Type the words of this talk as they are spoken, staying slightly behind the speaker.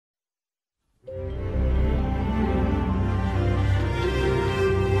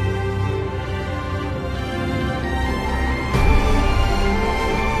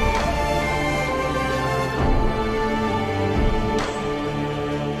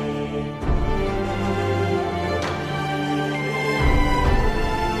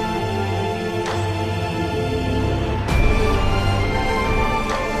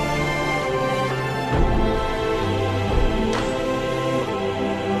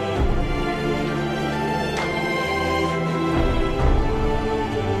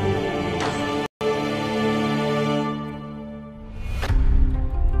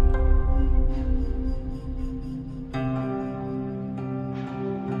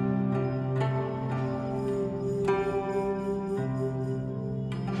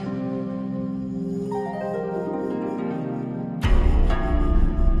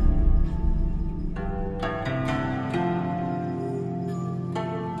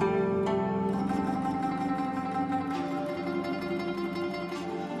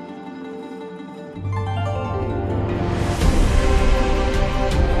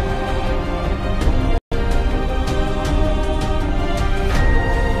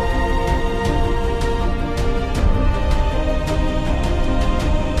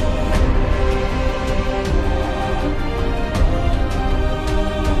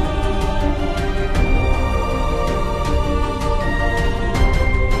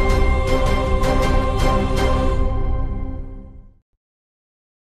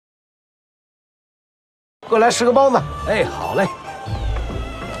给我来10个包子。哎，好嘞，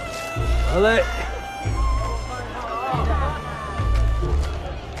好嘞，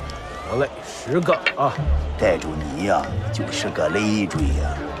好嘞，10个啊！带住你呀，就是个累赘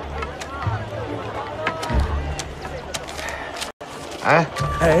呀。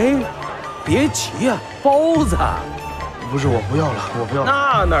哎，别急呀，包子。不是，我不要了，我不要了。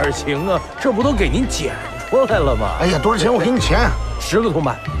那哪行啊？这不都给您捡出来了吗？哎呀，多少钱？我给你钱。10个铜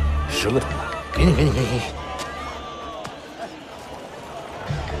板，10个铜板，给你。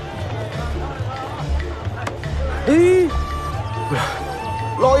哎，不是，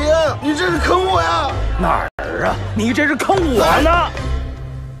老爷，你这是坑我呀！哪儿啊？你这是坑我呢！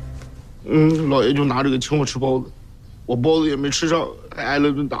老爷就拿这个请我吃包子，我包子也没吃上，还挨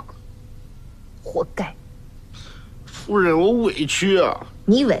了顿打。活该！夫人，我委屈啊！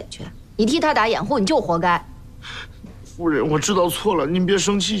你委屈？你替他打掩护，你就活该。夫人，我知道错了，您别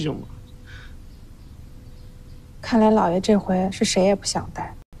生气行吗？看来老爷这回是谁也不想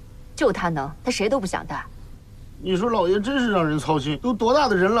带，就他能，他谁都不想带。你说老爷真是让人操心，都多大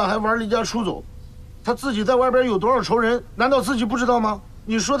的人了，还玩离家出走？他自己在外边有多少仇人，难道自己不知道吗？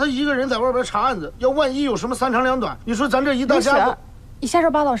你说他一个人在外边查案子，要万一有什么3长2短，你说咱这一大家子，你瞎说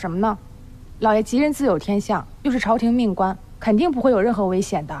八道什么呢？老爷吉人自有天相，又是朝廷命官，肯定不会有任何危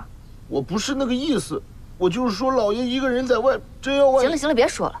险的。我不是那个意思，我就是说老爷一个人在外，真要万一……行了，别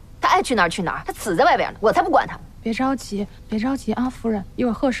说了，他爱去哪儿去哪儿，他死在外边呢，我才不管他。别着急啊，夫人，一会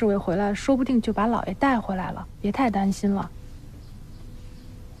儿贺侍卫回来，说不定就把老爷带回来了，别太担心了。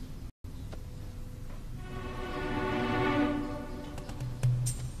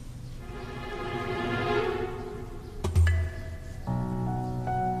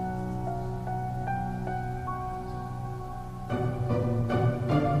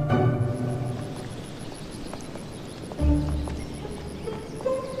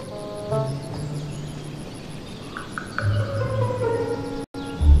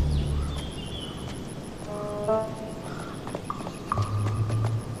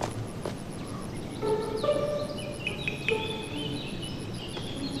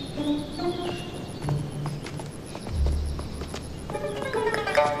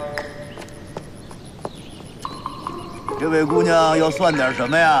这位姑娘要算点什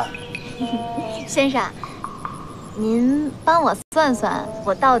么呀？先生，您帮我算算，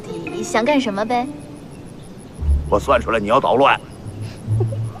我到底想干什么呗？我算出来你要捣乱。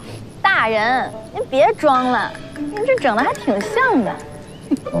大人，您别装了，您这整的还挺像的。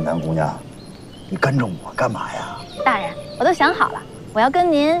梦楠姑娘，你跟着我干嘛呀？大人，我都想好了，我要跟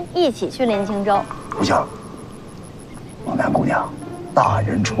您一起去临清州。不行，梦楠姑娘，大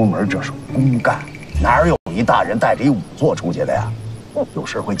人出门这是公干，哪有一大人带着一仵作出去的呀？有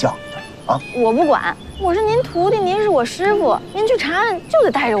事会叫你的啊！我不管，我是您徒弟，您是我师傅，您去查案就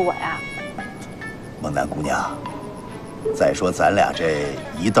得带着我呀。梦楠姑娘，再说咱俩这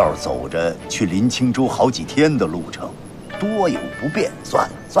一道走着去临清州好几天的路程，多有不便。算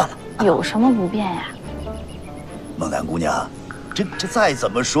了，有什么不便呀？梦楠姑娘，这再怎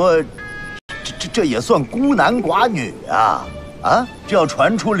么说，这也算孤男寡女啊！啊，这要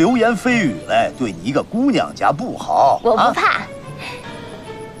传出流言蜚语来，对你一个姑娘家不好。我不怕。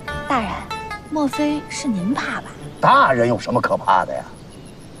大人，莫非是您怕吧？大人有什么可怕的呀？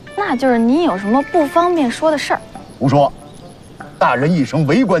那就是您有什么不方便说的事儿。胡说！大人一生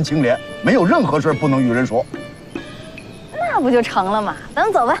为官清廉，没有任何事不能与人说。那不就成了吗？咱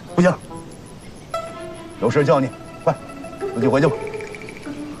们走吧。不行，有事叫你，快，自己回去吧。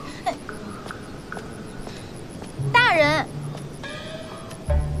大人，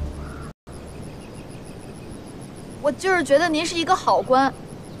我就是觉得您是一个好官，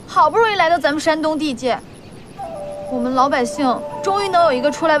好不容易来到咱们山东地界，我们老百姓终于能有一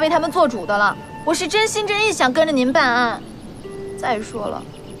个出来为他们做主的了。我是真心真意想跟着您办案。再说了，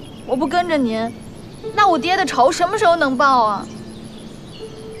我不跟着您，那我爹的仇什么时候能报啊？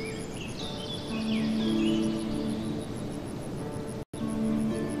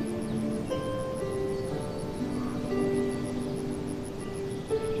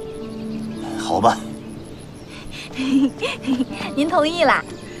好吧。您同意啦？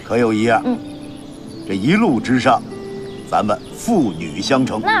可有一样，这一路之上，咱们父女相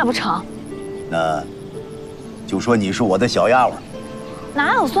承。那不成？那就说你是我的小丫鬟。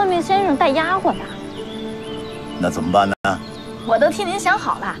哪有算命先生带丫鬟的？那怎么办呢？我都替您想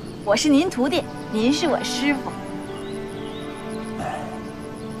好了，我是您徒弟，您是我师傅。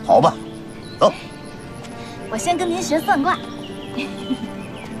好吧，走。我先跟您学算卦。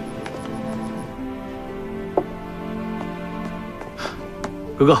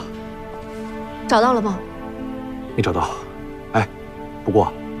哥哥，找到了吗？没找到。哎，不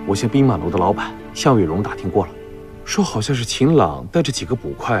过我先兵马楼的老板向伟荣打听过了，说好像是秦朗带着几个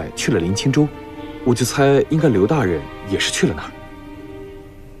捕快去了临清州，我就猜应该刘大人也是去了那儿。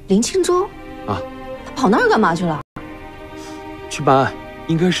临清州？啊，他跑那儿干嘛去了？去办案，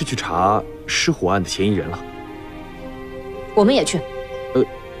应该是去查失火案的嫌疑人了。我们也去。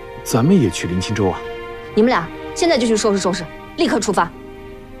咱们也去临清州啊？你们俩现在就去收拾收拾，立刻出发。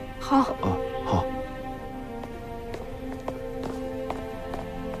好。啊，好。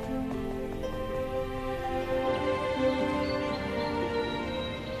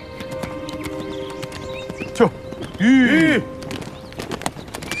就，吁，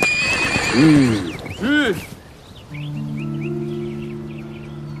吁。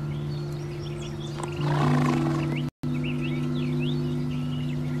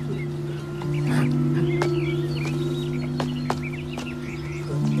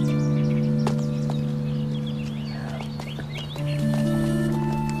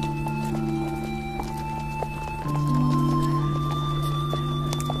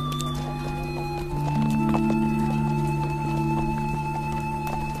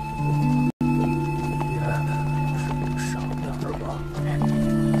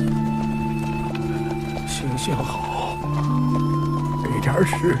行好，给点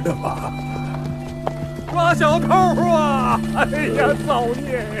吃的吧。抓小偷啊！哎呀，造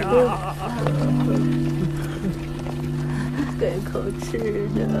孽呀！给口吃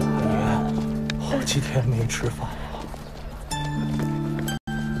的。好几天没吃饭了。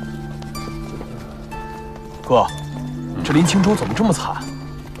哥，这临清州怎么这么惨？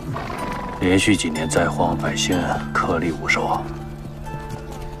连续几年灾荒，百姓颗粒无收。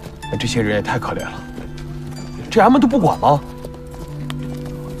那这些人也太可怜了。这衙门都不管吗？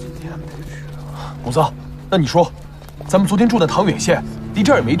公子，那你说，咱们昨天住的唐远县离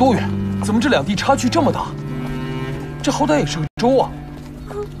这儿也没多远，怎么这两地差距这么大？这好歹也是个州啊！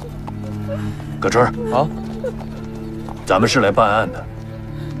葛春啊，咱们是来办案的，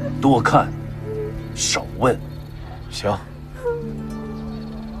多看，少问。行。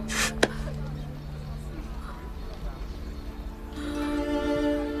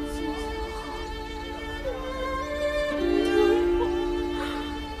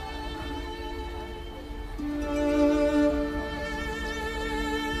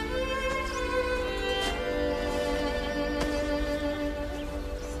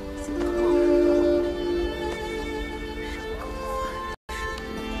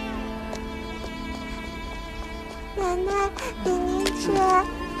奶奶，给您吃。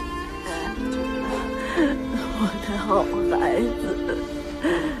我的好孩子。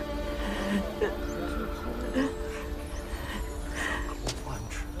饭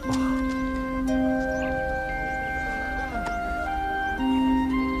吃吧。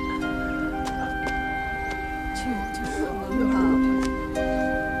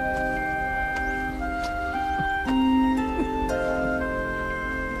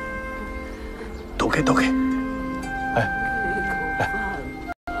都给。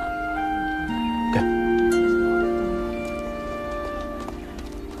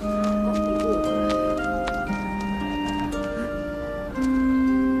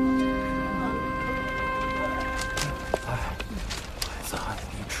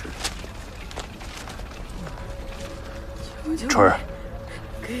春儿，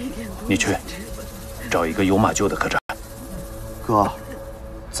你去找一个有马厩的客栈。哥，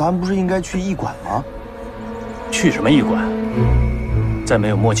咱不是应该去驿馆吗？去什么驿馆？在没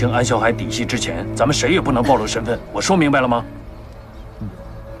有摸清安小海底细之前，咱们谁也不能暴露身份。我说明白了吗？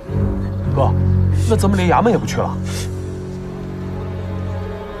哥，那咱们连衙门也不去了？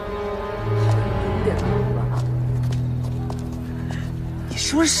你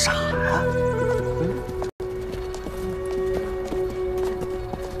是不是傻呀？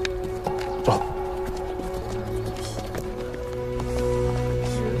走。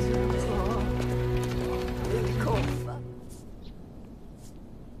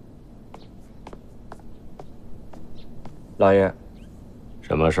老爷，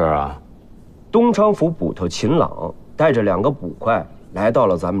什么事儿啊？东昌府捕头秦朗带着2个捕快来到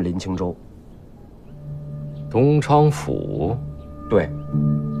了咱们临清州。东昌府？对。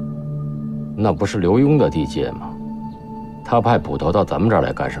那不是刘墉的地界吗？他派捕头到咱们这儿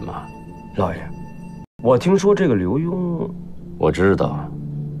来干什么？老爷，我听说这个刘墉……我知道。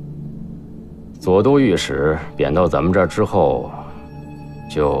左都御史贬到咱们这儿之后，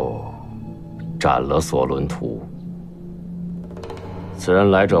就斩了索伦图。此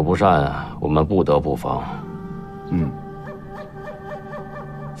人来者不善啊，我们不得不防。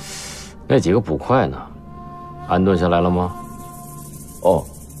那几个捕快呢？安顿下来了吗？哦，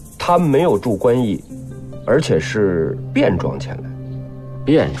他们没有住官驿，而且是便装前来。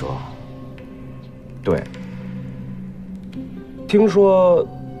便装？对。听说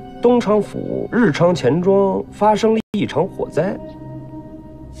东昌府日昌钱庄发生了一场火灾。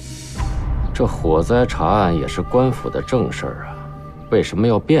这火灾查案也是官府的正事儿啊，为什么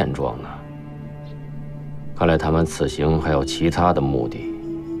要变装呢？看来他们此行还有其他的目的。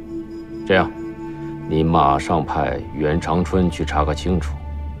这样，你马上派袁长春去查个清楚。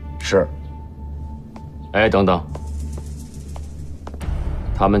是。哎，等等，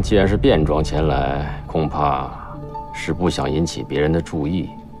他们既然是变装前来，恐怕是不想引起别人的注意。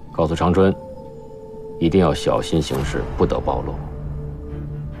告诉长春，一定要小心行事，不得暴露。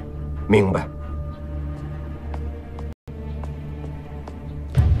明白。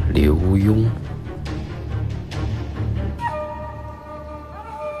刘墉，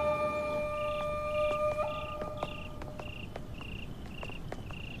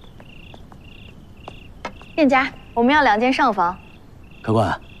店家，我们要2间上房。客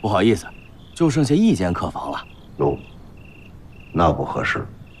官，不好意思，就剩下1间客房了。哟，那不合适。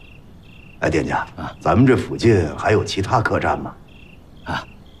哎，店家啊，咱们这附近还有其他客栈吗？啊，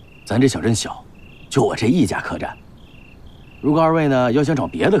咱这小镇小，就我这1家客栈。如果2位呢要想找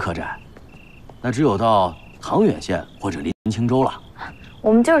别的客栈，那只有到唐远县或者临清州了。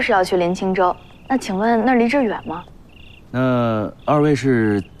我们就是要去临清州，那请问那儿离这儿远吗？那2位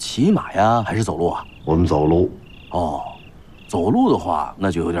是骑马呀，还是走路啊？我们走路。哦，走路的话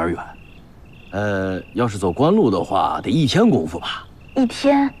那就有点远。要是走官路的话，得1天功夫吧。1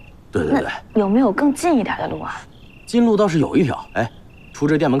天？对对对。有没有更近一点的路啊？近路倒是有一条，哎，出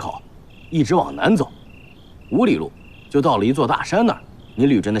这店门口，一直往南走，5里路就到了一座大山那儿。你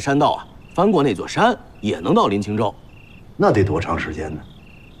捋着那山道啊，翻过那座山，也能到临清州。那得多长时间呢？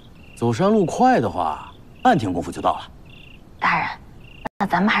走山路快的话，半天功夫就到了。大人，那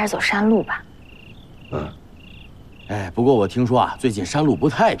咱们还是走山路吧。哎，不过我听说啊，最近山路不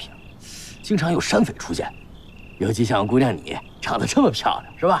太平，经常有山匪出现。尤其像姑娘你长得这么漂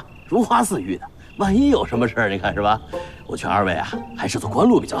亮，是吧？如花似玉的，万一有什么事儿，你看是吧？我劝2位啊，还是走官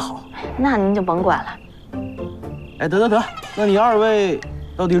路比较好。那您就甭管了。哎，得，那你2位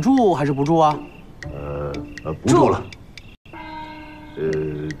到底住还是不住啊？不住了。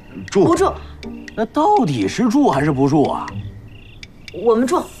住不住。那到底是住还是不住啊？我们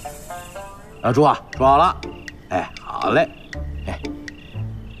住。啊，住啊，住好了。哎，好嘞。哎，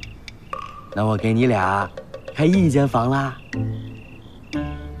那我给你俩开1间房啦。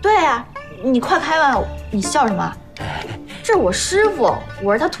对呀，你快开吧，你笑什么？这是我师傅，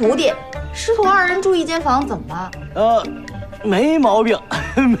我是他徒弟，师徒2人住1间房，怎么了？没毛病，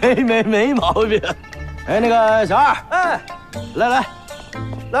没毛病。哎，那个小2，哎，来了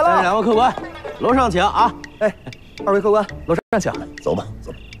，2位客官，楼上请啊！哎，2位客官，楼上请。走吧，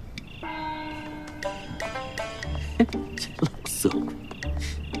走吧。这老色鬼。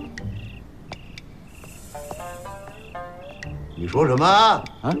你说什么啊？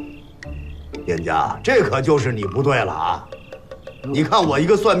店家，这可就是你不对了啊！你看我一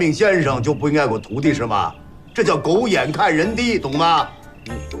个算命先生就不应该给我徒弟是吗？这叫狗眼看人低，懂吗？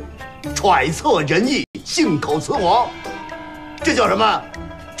揣测人意，信口雌黄，这叫什么？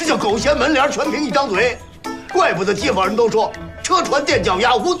这叫狗衔门帘，全凭一张嘴。怪不得街坊人都说车船垫脚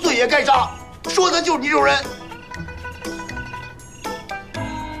丫，无罪也该杀，说的就是你这种人。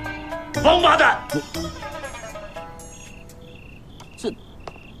王八蛋！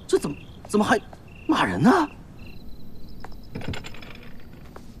这怎么还骂人呢？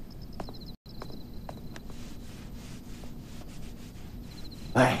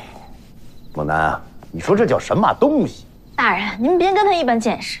哎，猛男啊，你说这叫什么东西？大人，您别跟他一般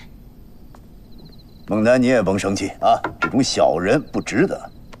见识。猛男，你也甭生气啊，这种小人不值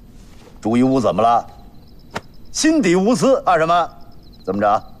得。朱一武怎么了？心底无私，怕什么？怎么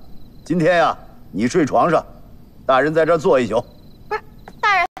着？今天呀，你睡床上，大人在这儿坐一宿。不是，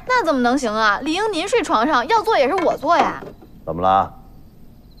大人，那怎么能行啊？理应您睡床上，要坐也是我坐呀。怎么了？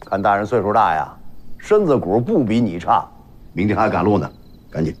看大人岁数大呀，身子骨不比你差，明天还赶路呢，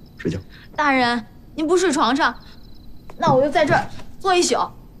赶紧睡觉。大人，您不睡床上，那我就在这儿坐一宿。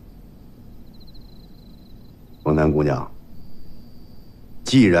蒙南姑娘，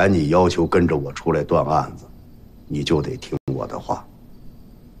既然你要求跟着我出来断案子，你就得听我的话，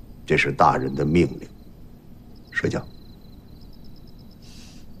这是大人的命令。睡觉。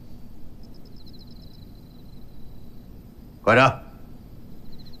快点！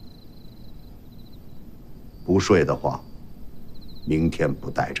不睡的话，明天不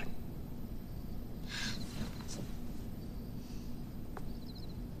带着你。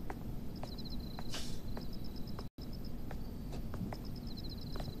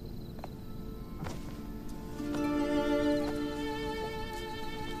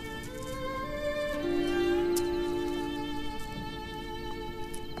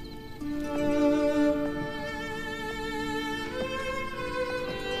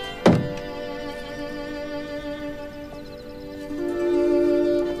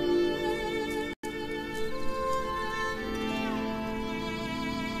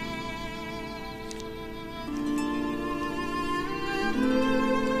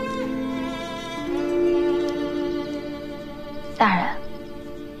大人，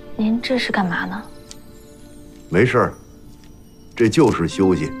您这是干嘛呢？没事儿，这就是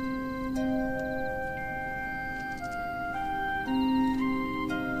休息。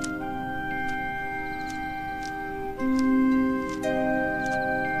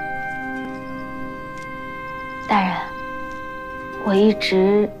大人，我一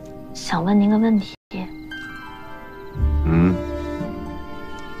直想问您个问题。嗯，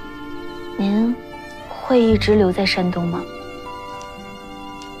您会一直留在山东吗？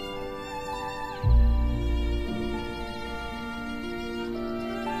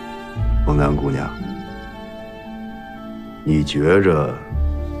梦南姑娘，你觉着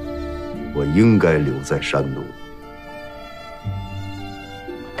我应该留在山东？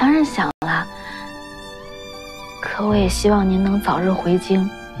我当然想了，可我也希望您能早日回京。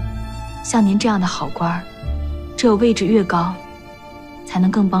像您这样的好官儿，只有位置越高，才能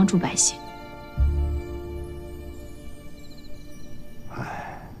更帮助百姓。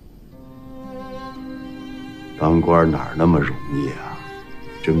当官哪儿那么容易啊？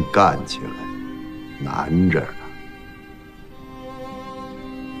真干起来难着呢。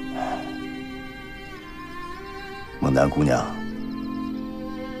梦南姑娘，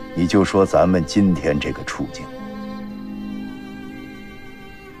你就说咱们今天这个处境，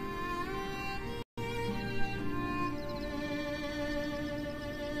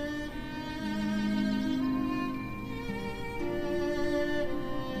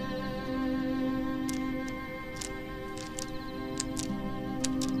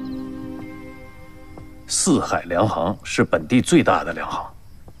四海粮行是本地最大的粮行，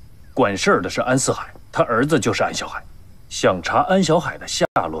管事儿的是安四海，他儿子就是安小海。想查安小海的下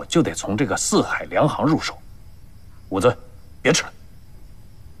落，就得从这个四海粮行入手。五子，别吃了。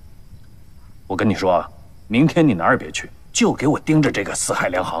我跟你说啊，明天你哪儿也别去，就给我盯着这个四海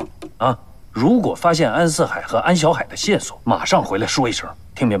粮行啊！如果发现安四海和安小海的线索，马上回来说一声，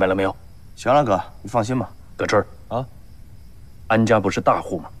听明白了没有？行了，哥，你放心吧。葛春啊，安家不是大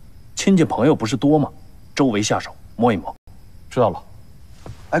户吗？亲戚朋友不是多吗？周围下手摸一摸。知道了。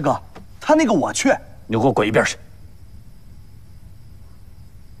哎哥，他那个我去，你给我滚一边去！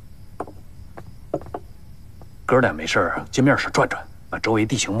哥俩没事街面上转转，把周围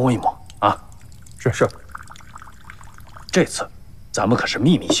地形摸一摸啊！是。这次咱们可是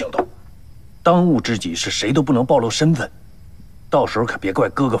秘密行动，当务之急是谁都不能暴露身份，到时候可别怪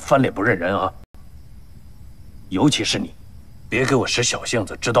哥哥翻脸不认人啊！尤其是你，别给我使小性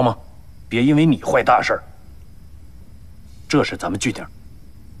子，知道吗？别因为你坏大事儿。这是咱们据点，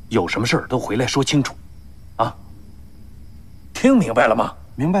有什么事儿都回来说清楚，啊！听明白了吗？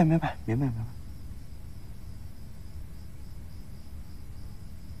明白。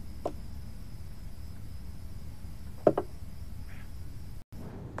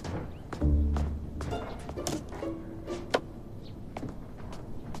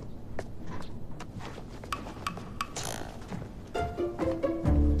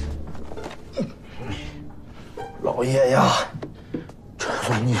老爷呀，就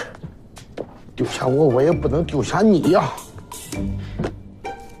算你丢下我，我也不能丢下你呀！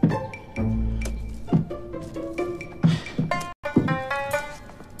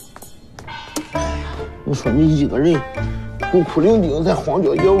你说你一个人孤苦伶仃在荒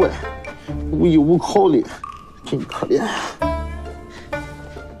郊野外，无依无靠的，真可怜。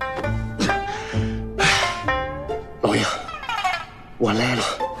老爷，我来了。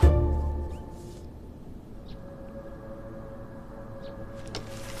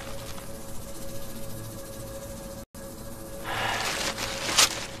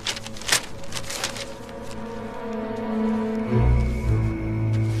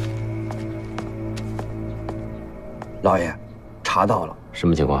老爷，查到了。什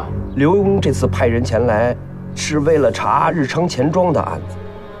么情况？刘墉这次派人前来，是为了查日昌钱庄的案子。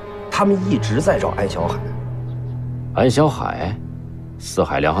他们一直在找安小海。安小海，四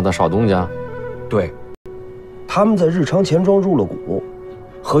海粮行的少东家。对，他们在日昌钱庄入了股，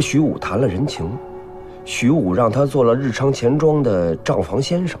和徐武谈了人情，徐武让他做了日昌钱庄的账房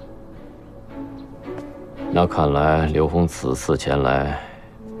先生。那看来刘墉此次前来，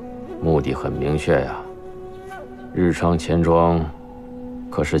目的很明确呀。日昌钱庄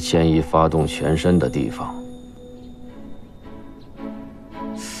可是千一发动全身的地方。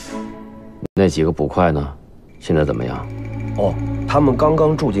那几个捕快呢？现在怎么样？哦，他们刚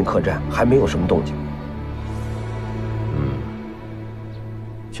刚住进客栈，还没有什么动静。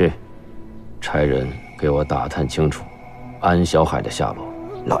去，差人给我打探清楚安小海的下落。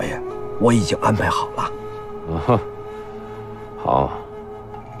老爷，我已经安排好了。好，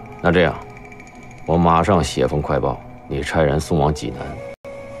那这样。我马上写封快报，你差人送往济南。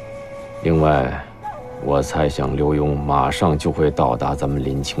另外，我猜想刘墉马上就会到达咱们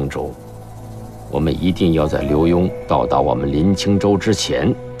临清州，我们一定要在刘墉到达我们临清州之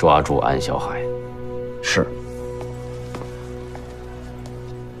前抓住安小海。是。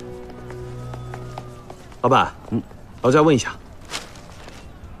老板，劳驾问一下，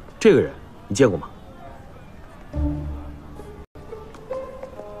这个人你见过吗？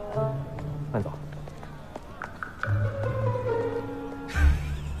慢走。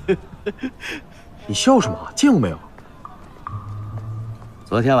你笑什么？见过没有？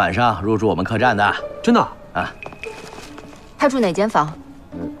昨天晚上入住我们客栈的，真的啊？他住哪间房？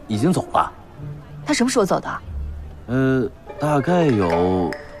已经走了。他什么时候走的？大概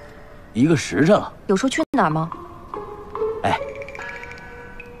有1个时辰了。有说去哪儿吗？哎，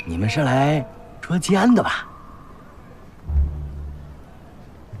你们是来捉奸的吧？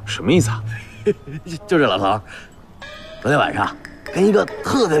什么意思啊？就这老头，昨天晚上跟一个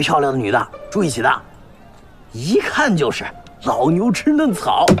特别漂亮的女的住一起的，一看就是老牛吃嫩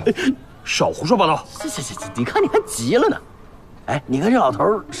草。少胡说八道！行，你看你还急了呢。哎，你跟这老头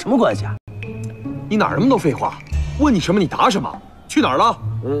什么关系啊？你哪儿那么多废话？问你什么你答什么？去哪儿了？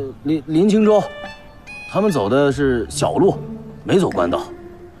临清州，他们走的是小路，没走官道。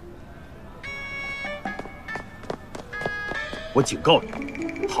我警告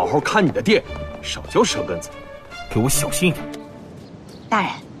你，好好看你的店，少嚼舌根子，给我小心一点。大人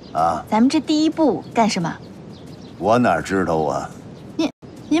啊，咱们这第一步干什么？我哪知道啊？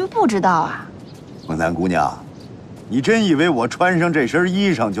您不知道啊？孟南姑娘，你真以为我穿上这身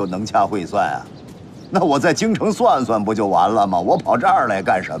衣裳就能掐会算啊？那我在京城算算不就完了吗？我跑这儿来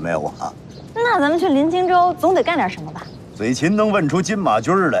干什么呀？我。那咱们去临清州总得干点什么吧？嘴勤能问出金马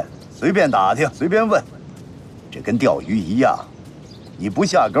驹来，随便打听，随便问。这跟钓鱼一样，你不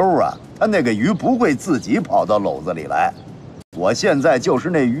下钩啊，他那个鱼不会自己跑到篓子里来。我现在就是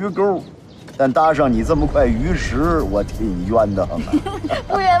那鱼钩，但搭上你这么块鱼食，我挺冤的慌啊。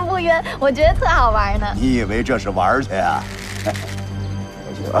不冤，我觉得特好玩呢。你以为这是玩去啊？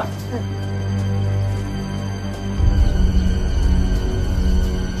我去啊。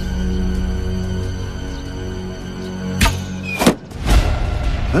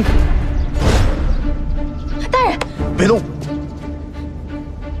大人，别动！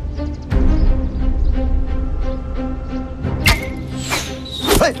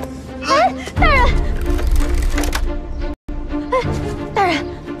哎，大人，大人，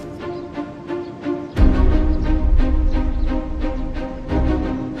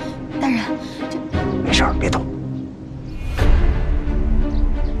大人，没事儿，别动。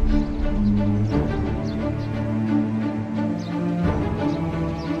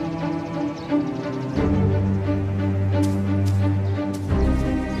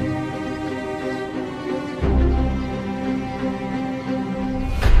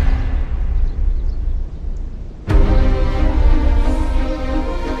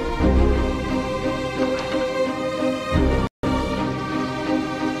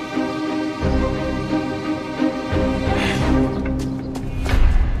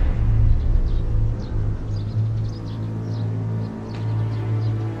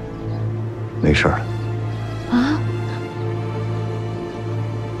没事了。啊？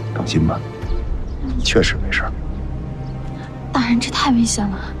放心吧，你确实没事。大人，这太危险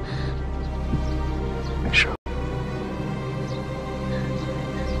了。没事。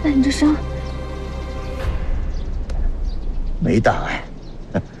那你这伤？没大碍。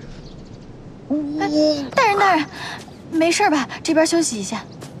大人，没事吧？这边休息一下。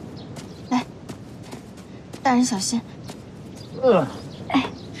来，大人小心。哎，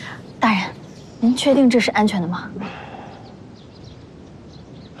大人，您确定这是安全的吗？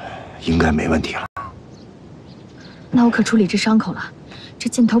应该没问题了。那我可处理这伤口了，这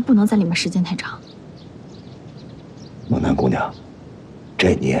劲头不能在里面时间太长。孟南姑娘，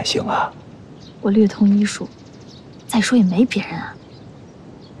这你也行啊？我略通医术，再说也没别人啊。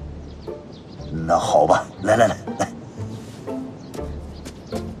那好吧，来。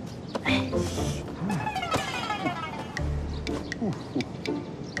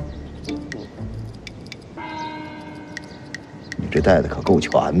你这带的可够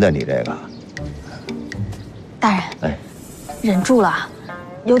全的，你这个。大人，哎，忍住了，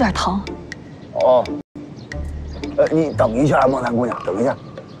有点疼。哦。你等一下，孟南姑娘，等一下。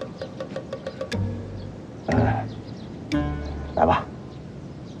来吧。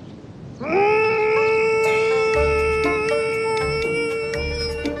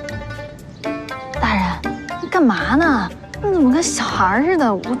大人，你干嘛呢？你怎么跟小孩似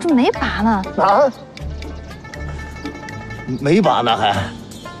的？我这没拔呢。啊？没拔呢还？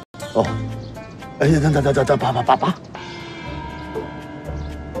哦，哎呀，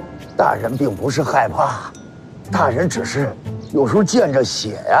拔！大人并不是害怕，大人只是有时候见着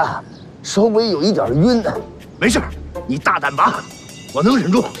血呀，稍微有一点晕。没事，你大胆拔，我能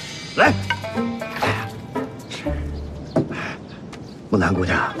忍住。来，木兰姑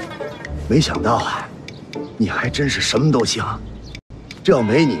娘，没想到啊，你还真是什么都行。这要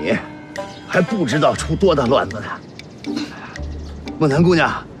没你，还不知道出多大乱子呢。木兰姑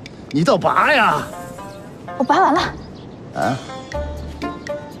娘，你倒拔呀！我拔完了。啊？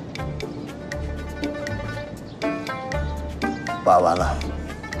拔完了。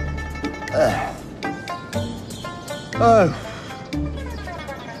哎，哎，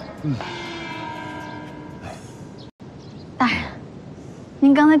大人，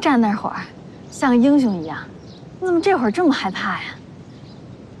您刚才站那会儿，像个英雄一样，你怎么这会儿这么害怕呀？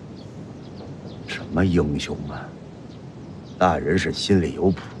什么英雄啊？大人是心里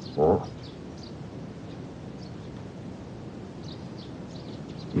有谱。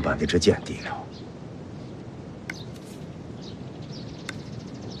你把那支箭递给我。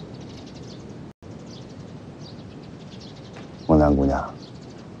木兰姑娘，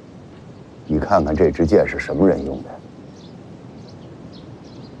你看看这支箭是什么人用的？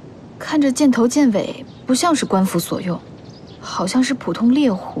看着箭头箭尾不像是官府所用，好像是普通猎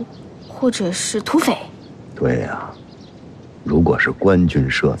户，或者是土匪。对呀，如果是官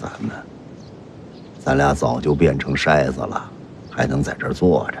军射咱俩早就变成筛子了，还能在这儿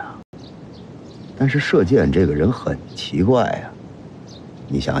坐着。但是射箭这个人很奇怪呀，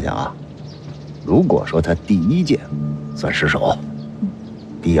你想想啊，如果说他第一箭算失手，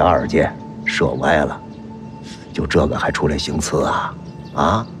第二箭射歪了，就这个还出来行刺啊？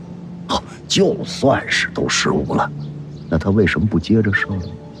啊？好，就算是都失误了，那他为什么不接着射呢？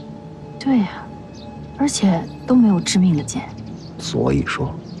对呀，而且都没有致命的箭。所以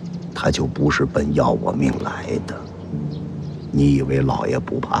说，他就不是奔要我命来的。你以为老爷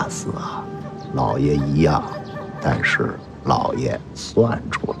不怕死啊？老爷一样，但是老爷算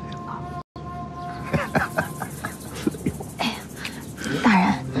出来了。哎呀，大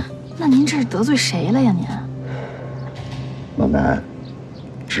人，那您这是得罪谁了呀？您，猛男，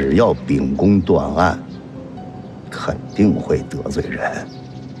只要秉公断案，肯定会得罪人。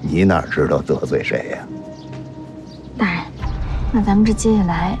你哪知道得罪谁呀？大人，那咱们这接下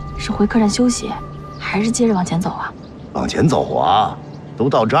来是回客栈休息，还是接着往前走啊？往前走啊！都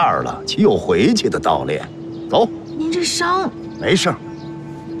到这儿了，岂有回去的道理？走。您这伤……没事，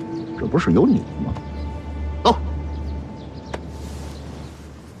这不是有你吗？走。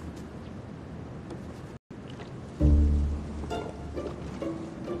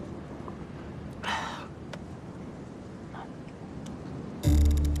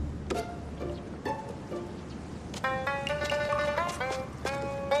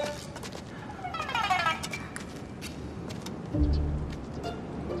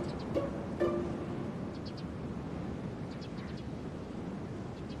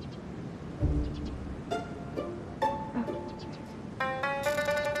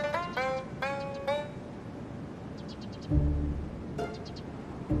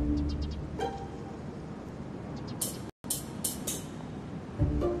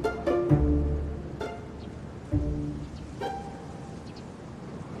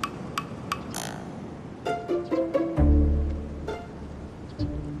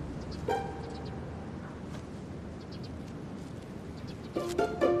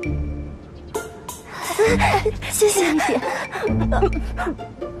谢谢你。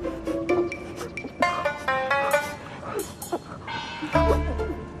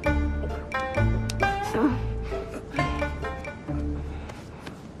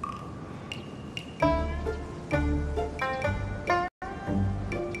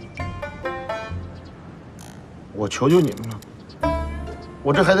我求求你们了，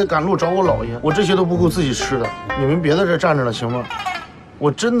我这还得赶路找我姥爷，我这些都不够自己吃的，你们别在这站着了，行吗？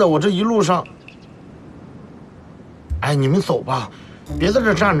我真的，我这一路上，哎，你们走吧，别在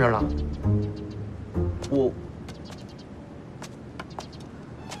这站着了。我，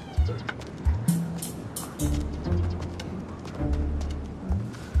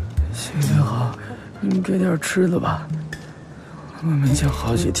行行好，你们给点吃的吧，我们已经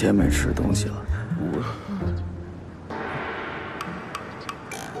好几天没吃东西了。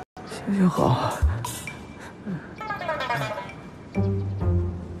行行好。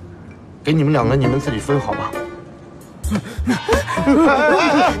给你们两个，你们自己分好吧。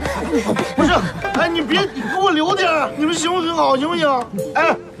不是，哎，你别，你给我留点，你们行不行好，行不行？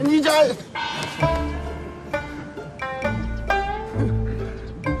哎，你家。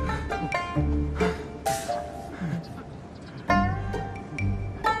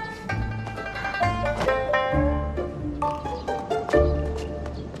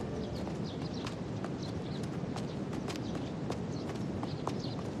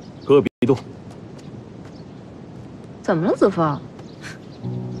动。怎么了，子枫？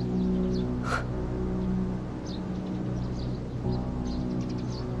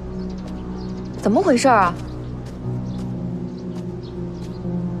怎么回事啊？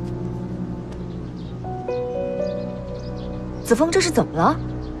子枫，这是怎么了？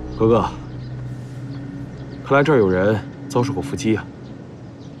格格，看来这儿有人遭受过伏击啊。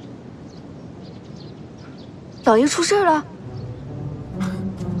老爷出事了？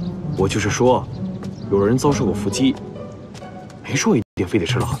我就是说，有人遭受过伏击，没说一定非得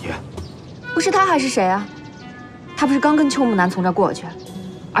是老爷。不是他还是谁啊？他不是刚跟秋木南从这儿过去，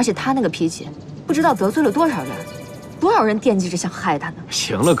而且他那个脾气，不知道得罪了多少人，多少人惦记着想害他呢。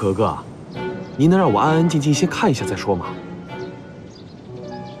行了，格格，您能让我安安静静先看一下再说吗？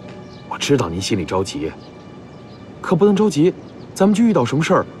我知道您心里着急，可不能着急，咱们就遇到什么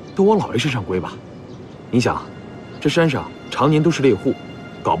事儿都往老爷身上归吧。你想，这山上常年都是猎户，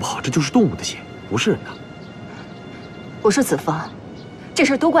搞不好这就是动物的血，不是人的。我说子枫，这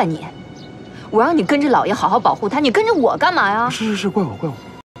事儿都怪你，我让你跟着老爷好好保护他，你跟着我干嘛呀？是，怪我。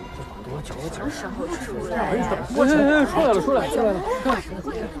出来了！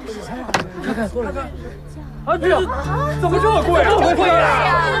看，啊，这怎么这么贵啊？这么贵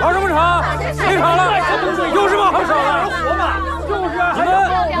呀！跑什么场？没场了，有什么好少的？活嘛，就是你们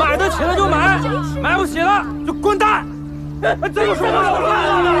买得起了就买，买不起了就滚蛋！怎么说话？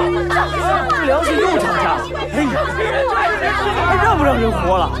这良心又涨价了！哎呀，还让不让人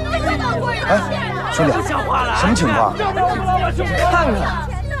活了？哎，兄弟，什么情况？看看，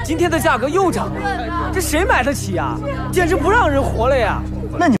今天的价格又涨了，这谁买得起呀？简直不让人活了呀！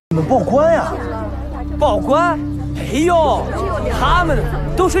那你们报官呀？报官？没用，他们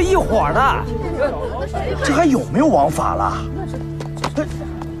都是一伙的。这还有没有王法了？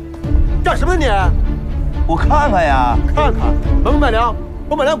干什么你？我看看呀，看看，能不买粮？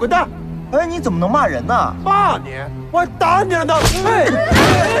不买粮滚蛋！哎，你怎么能骂人呢？骂你，我还打你了呢！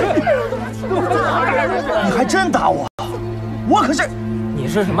你还真打我？我可是……你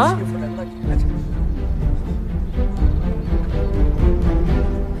是什么？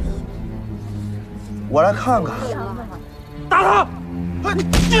我来看看。打他！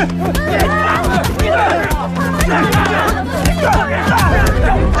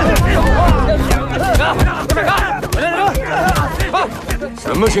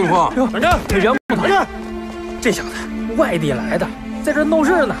什么情况？反正给袁不讨这小子外地来的，在这闹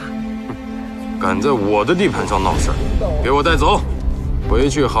事呢。敢在我的地盘上闹事，给我带走，回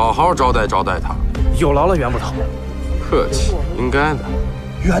去好好招待招待他。有劳了，袁捕头。客气，应该的。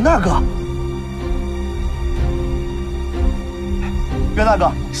袁大哥，袁大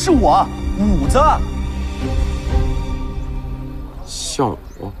哥，是我五子。像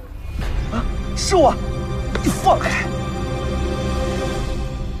我？啊，是我，你放开！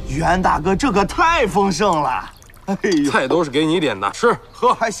袁大哥，这可太丰盛了。哎呦，菜都是给你点的，吃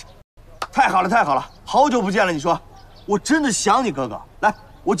喝还行。太好了，太好了，好久不见了。你说，我真的想你哥哥。来，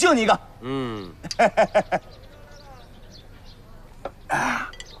我敬你一个。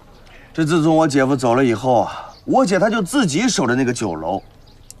这自从我姐夫走了以后啊，我姐她就自己守着那个酒楼，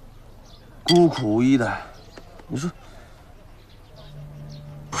孤苦无依的。你说，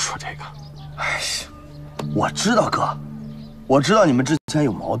不说这个。哎呀，我知道哥，我知道你们之前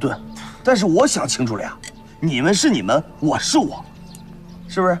有矛盾，但是我想清楚了呀，你们是你们，我是我，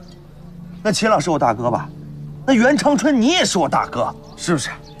是不是？那秦老是我大哥吧？那袁长春你也是我大哥，是不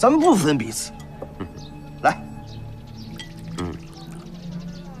是？咱们不分彼此。来，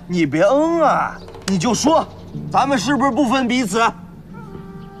你别啊，你就说，咱们是不是不分彼此？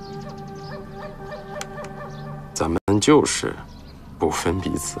咱们就是不分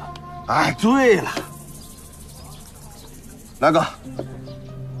彼此。哎，对了，来哥，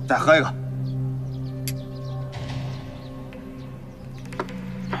再喝一个。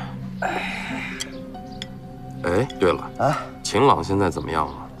哎，对了啊，秦朗现在怎么样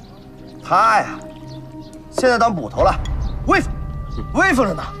了？他呀，现在当捕头了，威风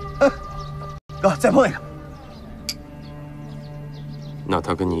着呢。哥，再碰一个。那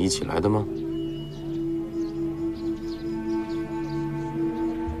他跟你一起来的吗？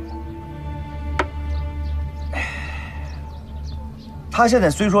他现在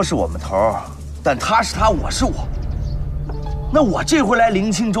虽说是我们头，但他是他，我是我。那我这回来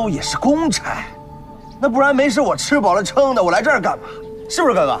临清州也是公差。那不然没事，我吃饱了撑的，我来这儿干嘛？是不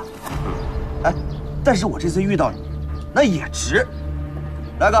是哥哥？哎，但是我这次遇到你，那也值。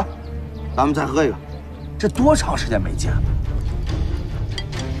来哥，咱们再喝一个，这多长时间没见了？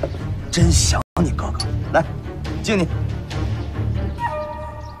真想你哥哥，来，敬你。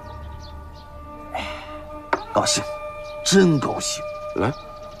高兴，真高兴。来，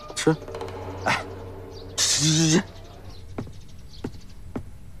吃。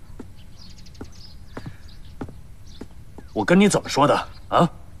我跟你怎么说的啊？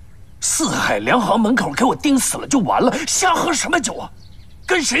四海粮行门口给我盯死了就完了，瞎喝什么酒啊？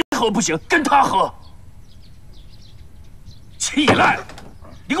跟谁喝不行，跟他喝。起来，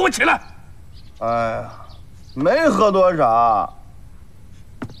你给我起来！哎呀，没喝多少。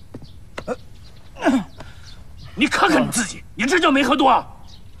你看看你自己，你这叫没喝多啊？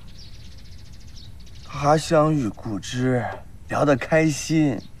他乡遇故知，聊得开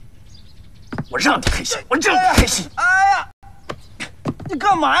心。我让你开心，我让你开心。哎呀，你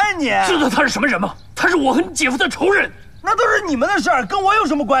干嘛呀你？知道他是什么人吗？他是我和你姐夫的仇人。那都是你们的事儿，跟我有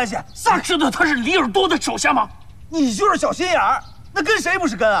什么关系？知道他是李耳朵的手下吗？你就是小心眼儿，那跟谁不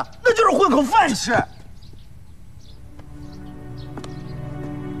是跟啊？那就是混口饭吃。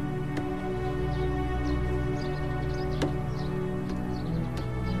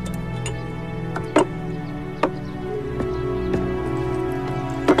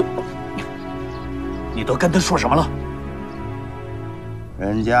你都跟他说什么了？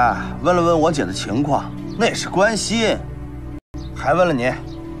人家问了问我姐的情况，那也是关心，还问了你。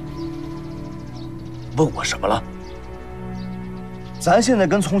问我什么了？咱现在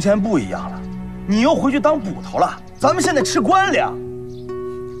跟从前不一样了，你又回去当捕头了，咱们现在吃官粮。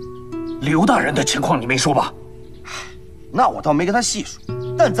刘大人的情况你没说吧？那我倒没跟他细说，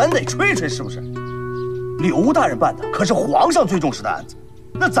但咱得吹吹是不是？刘大人办的可是皇上最重视的案子，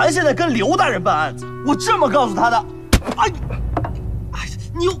那咱现在跟刘大人办案子，我这么告诉他的。哎，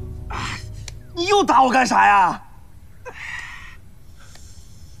你又打我干啥呀？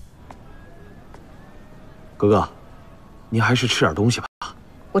哥哥，你还是吃点东西吧。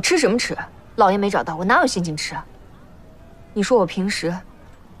我吃什么吃？老爷没找到，我哪有心情吃啊？你说我平时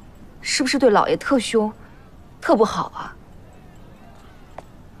是不是对老爷特凶，特不好啊？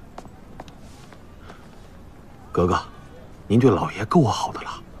哥哥，您对老爷够好的了。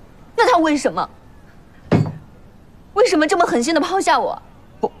那他为什么这么狠心的抛下我？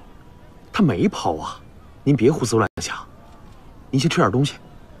不，他没抛啊！您别胡思乱想，您先吃点东西，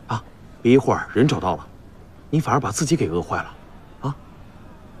啊，别一会儿人找到了，您反而把自己给饿坏了，啊！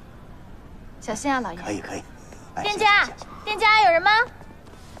小心啊，老爷。可以。店家，店家有人吗？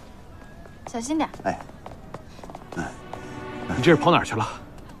小心点。你这是跑哪儿去了？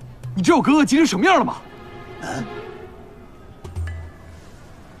你知道我哥哥急成什么样了吗？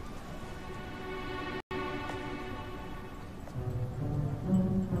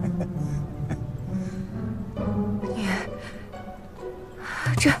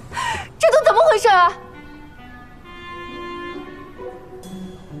这都怎么回事啊？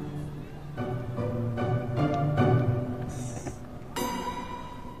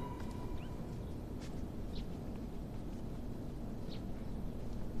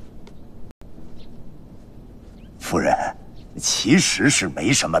夫人，其实是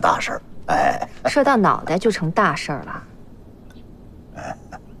没什么大事儿。哎，射到脑袋就成大事儿了。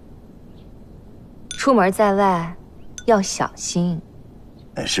出门在外要小心。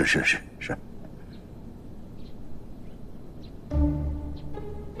是。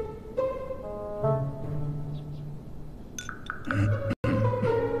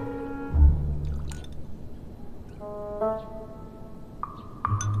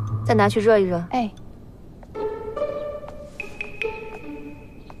再拿去热一热。哎。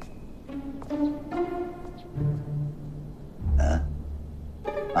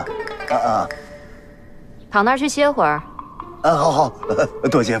躺那儿去歇会儿。好，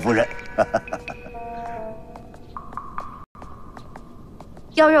多谢夫人。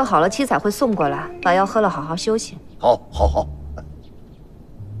药热好了，七彩会送过来，把药喝了，好好休息。好。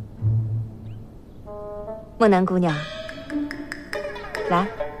莫南姑娘，来，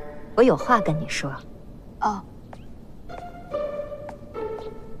我有话跟你说。哦。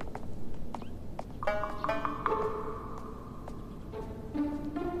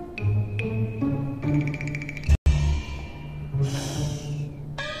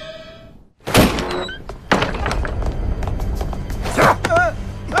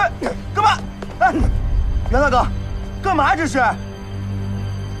袁大哥，干嘛这是？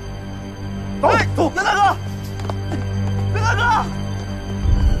走，袁大哥，袁大哥。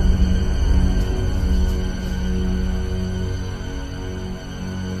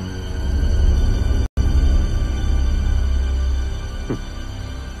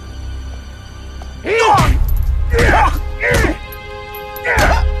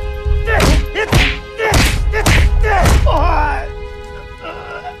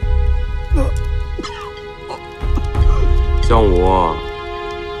向武，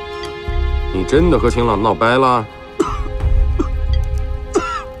你真的和秦朗闹掰了？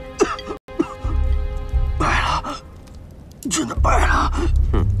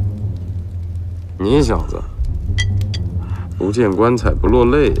你小子不见棺材不落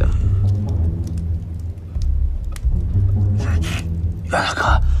泪呀！袁大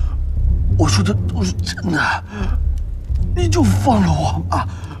哥，我说的都是真的，你就放了我吧，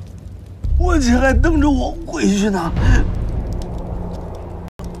我姐还等着我回去呢。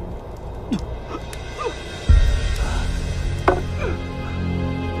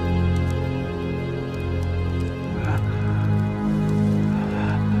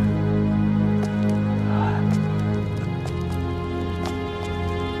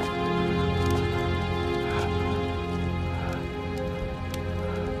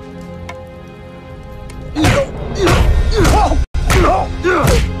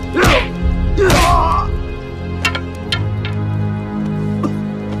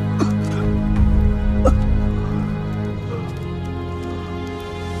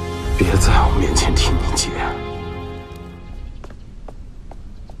别在我面前提你姐。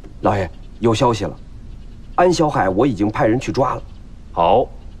老爷，有消息了，安小海我已经派人去抓了。好，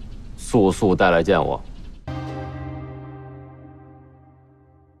速速带来见我。